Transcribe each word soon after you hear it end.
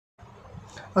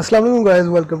Assalamualaikum guys,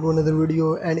 welcome to another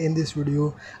video, and in this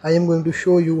video I am going to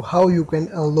show you how you can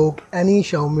unlock any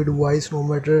Xiaomi device, no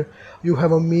matter you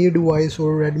have a Mi device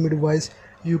or Redmi device.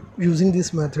 Using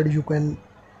this method you can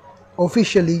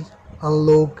officially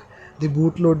unlock the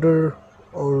bootloader,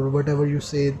 or whatever you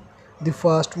say, the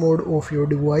fast mode of your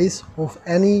device, of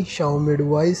any Xiaomi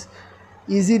device,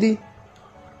 easily.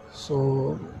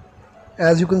 So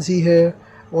as you can see here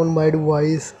on my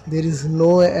device, there is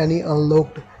no any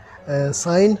unlocked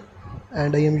sign,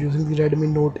 and I am using the Redmi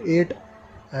Note 8,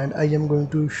 and I am going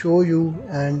to show you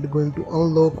and going to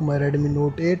unlock my Redmi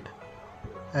Note 8,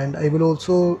 and I will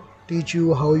also teach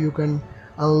you how you can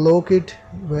unlock it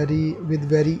with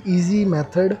very easy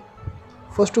method.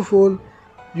 First of all,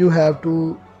 you have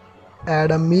to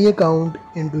add a Mi account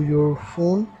into your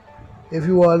phone. If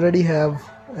you already have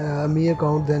a Mi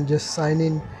account, then just sign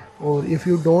in, or if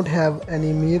you don't have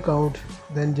any Mi account,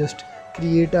 then just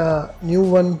create a new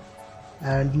one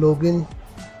and log in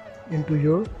into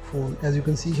your phone. As you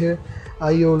can see here,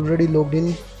 I already logged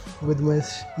in with my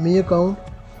Mi account.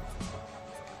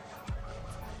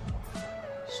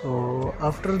 So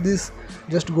after this,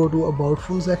 just go to about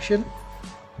phone section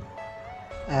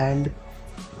and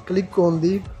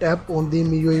tap on the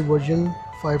MIUI version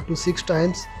 5 to 6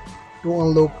 times to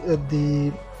unlock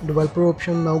the developer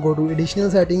option. Now go to additional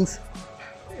settings,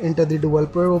 enter the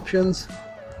developer options,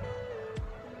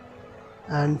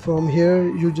 and from here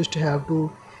you just have to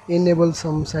enable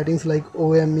some settings like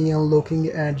OME unlocking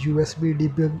and USB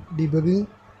debugging.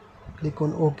 Click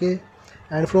on OK,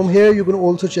 and from here you can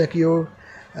also check your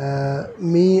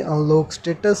Mi unlock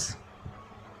status.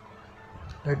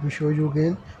 Let me show you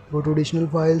again. Go to additional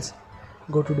files,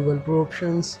 go to developer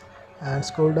options, and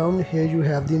scroll down. Here you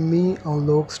have the Mi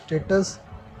unlock status.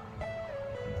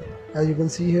 As you can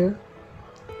see here,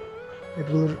 it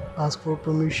will ask for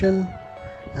permission,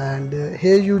 and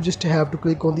here you just have to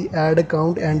click on the add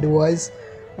account and device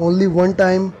only one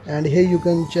time, and here you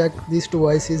can check this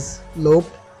device is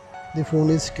locked, the phone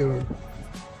is secured.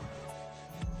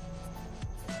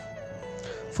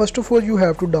 First of all, you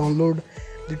have to download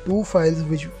the two files,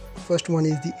 which first one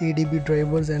is the ADB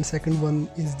drivers and second one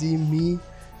is the Mi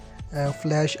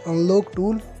flash unlock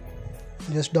tool.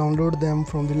 Just download them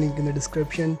from the link in the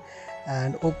description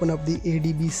and open up the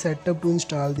ADB setup to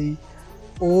install the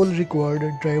all required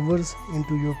drivers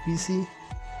into your PC.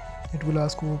 It will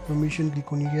ask for permission,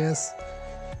 click on yes,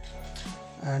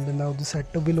 and now the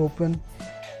setup will open.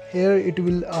 Here it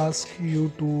will ask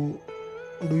you to,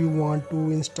 do you want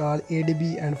to install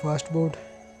ADB and fastboot?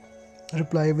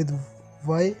 Reply with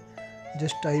Y.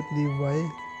 Just type the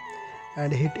Y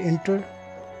and hit enter.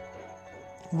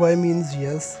 Y means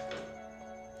yes,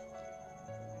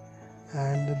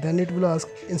 and then it will ask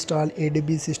install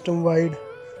ADB system wide.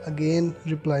 Again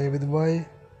reply with Y,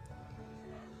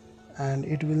 and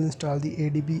it will install the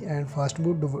ADB and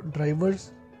fastboot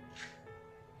drivers.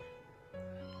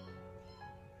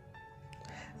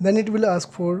 Then it will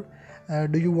ask for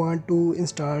do you want to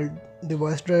install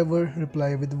device driver?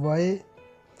 Reply with Y,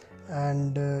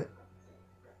 and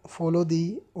follow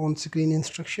the on-screen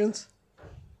instructions.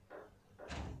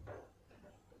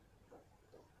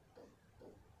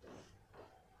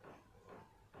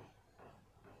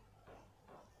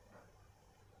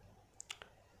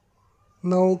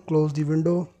 Now close the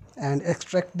window and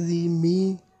extract the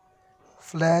Mi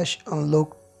flash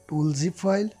unlock tool zip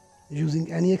file.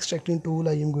 Using any extracting tool,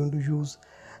 I am going to use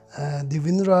the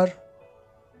WinRAR.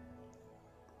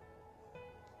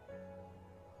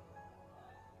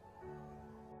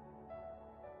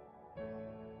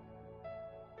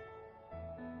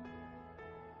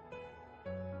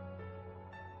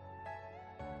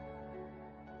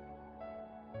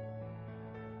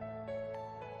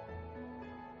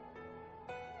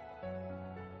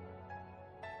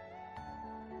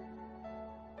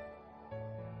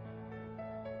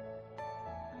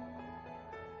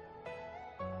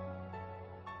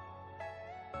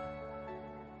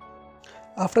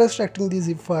 After extracting the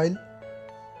zip file,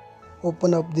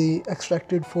 open up the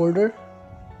extracted folder.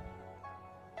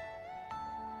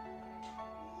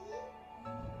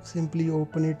 Simply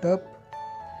open it up,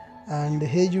 and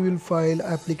here you will find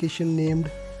application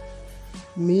named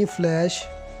Mi flash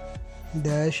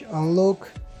dash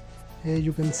unlock. Here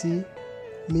you can see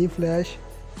Mi flash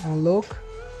unlock.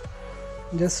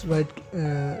 Just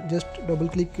double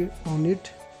click on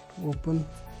it to open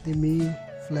the Mi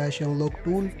flash unlock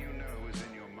tool.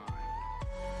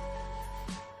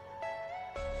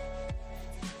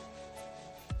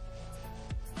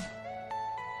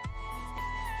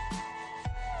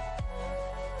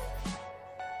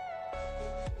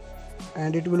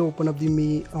 And it will open up the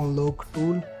Mi unlock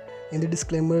tool. In the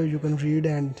disclaimer you can read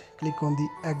and click on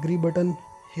the agree button.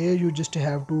 Here you just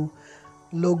have to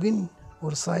log in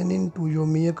or sign in to your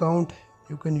Mi account.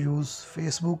 You can use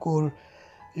Facebook, or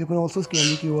you can also scan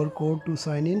the QR code to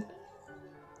sign in,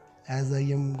 as I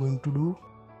am going to do.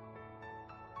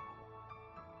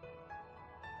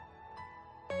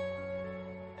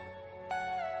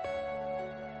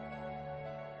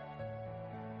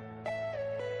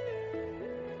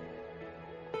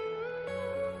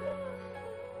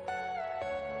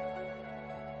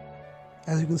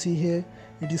 As you can see here,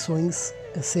 it is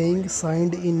saying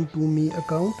signed in to Mi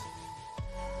account.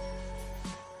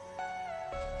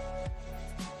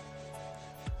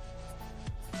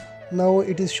 Now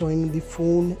it is showing the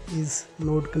phone is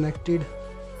not connected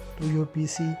to your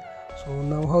PC. So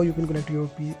now how you can connect your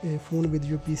phone with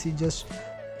your PC? Just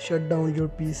shut down your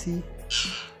PC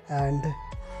and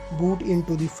boot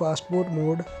into the fastboot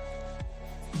mode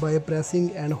by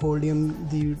pressing and holding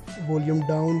the volume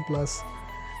down plus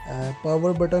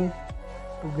power button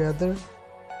together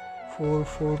for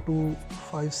 4 to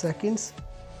 5 seconds.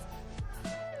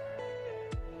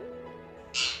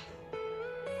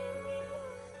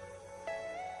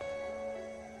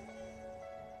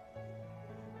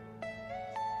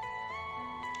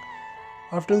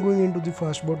 After going into the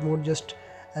fastboot mode, just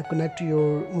connect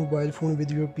your mobile phone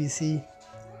with your PC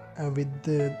with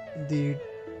the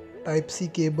Type-C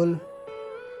cable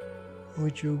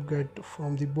which you get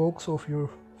from the box of your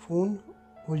phone,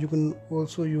 or you can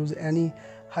also use any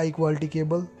high quality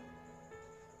cable.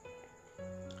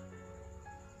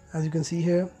 As you can see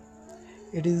here,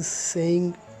 it is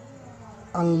saying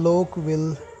unlock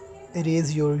will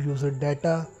erase your user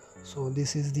data. So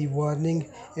this is the warning.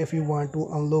 If you want to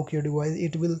unlock your device,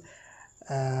 it will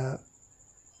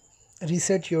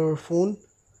reset your phone.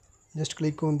 Just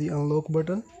click on the unlock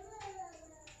button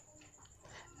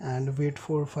and wait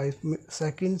for 5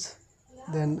 seconds.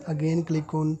 Then again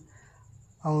click on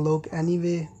unlock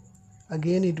anyway.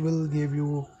 Again it will give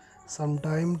you some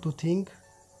time to think.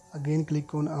 Again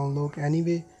click on unlock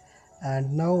anyway,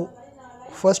 and now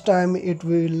first time it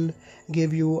will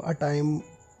give you a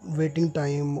waiting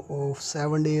time of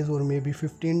 7 days or maybe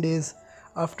 15 days.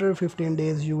 After 15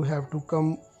 days you have to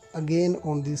come again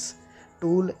on this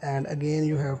tool and again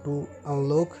you have to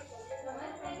unlock.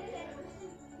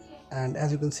 And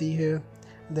as you can see here,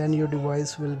 then your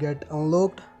device will get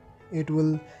unlocked. It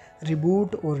will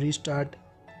reboot or restart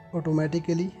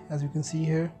automatically, as you can see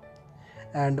here.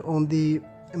 And on the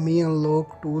Mi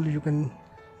unlock tool you can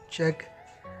check,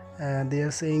 they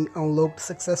are saying unlocked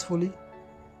successfully.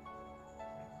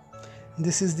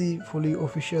 This is the fully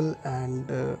official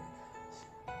and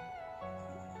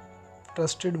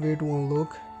trusted way to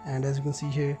unlock. And as you can see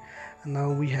here,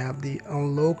 now we have the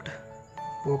unlocked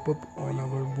pop-up on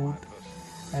our boot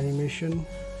animation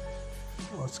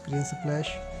or screen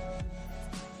splash.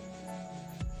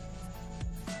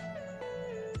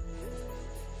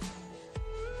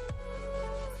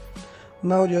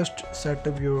 Now just set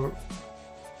up your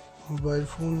mobile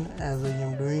phone as I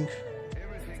am doing.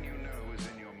 Everything you know is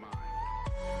in your mind.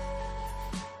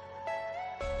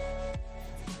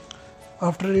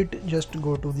 After it, just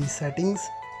go to the settings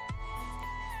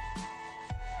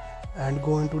and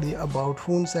go into the about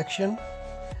phone section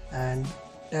and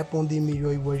tap on the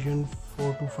MIUI version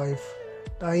 4 to 5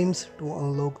 times to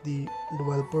unlock the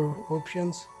developer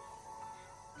options.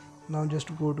 Now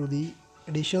just go to the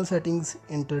additional settings,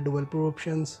 enter developer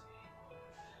options,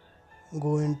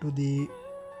 go into the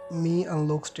Mi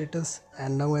unlock status,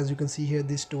 and now as you can see here,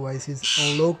 this device is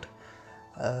unlocked.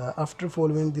 After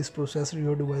following this process,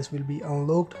 your device will be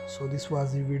unlocked. So this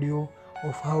was the video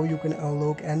of how you can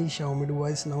unlock any Xiaomi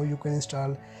device. Now you can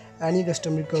install any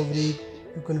custom recovery,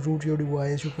 you can root your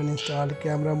device, you can install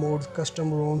camera modes,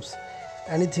 custom ROMs,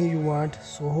 anything you want.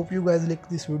 So hope you guys like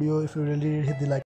this video. If you really did, hit the like